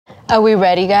Are we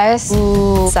ready, guys?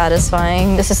 Ooh,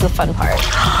 satisfying. This is the fun part.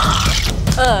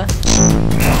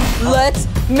 Let's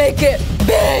make it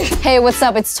big! Hey, what's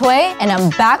up? It's Toy, and I'm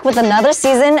back with another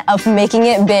season of Making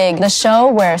It Big, the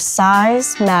show where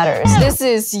size matters. This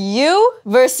is you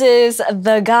versus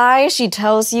the guy she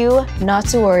tells you not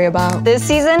to worry about. This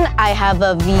season, I have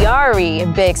a very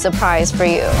big surprise for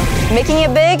you. Making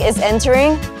It Big is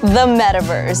entering the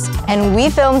metaverse, and we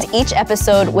filmed each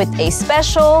episode with a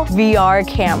special VR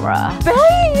camera.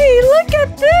 Baby, look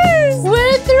at this!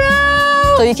 We're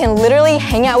through! So you can literally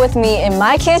hang out with me in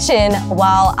my kitchen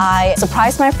while I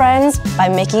surprise my friends by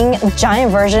making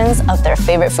giant versions of their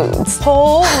favorite foods.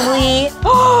 Holy...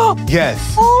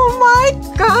 Yes. Oh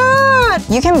my God!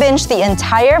 You can binge the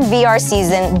entire VR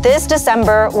season this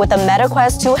December with a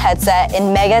MetaQuest 2 headset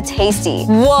in Mega Tasty.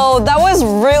 Whoa, that was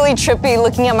really trippy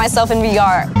looking at myself in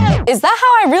VR. Is that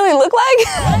how I really look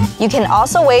like? You can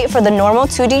also wait for the normal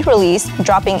 2D release,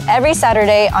 dropping every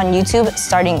Saturday on YouTube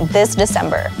starting this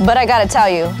December. But I gotta tell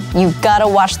you, you gotta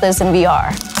watch this in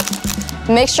VR.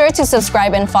 Make sure to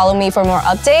subscribe and follow me for more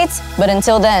updates, but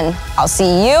until then, I'll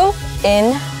see you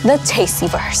in the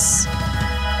Tastyverse.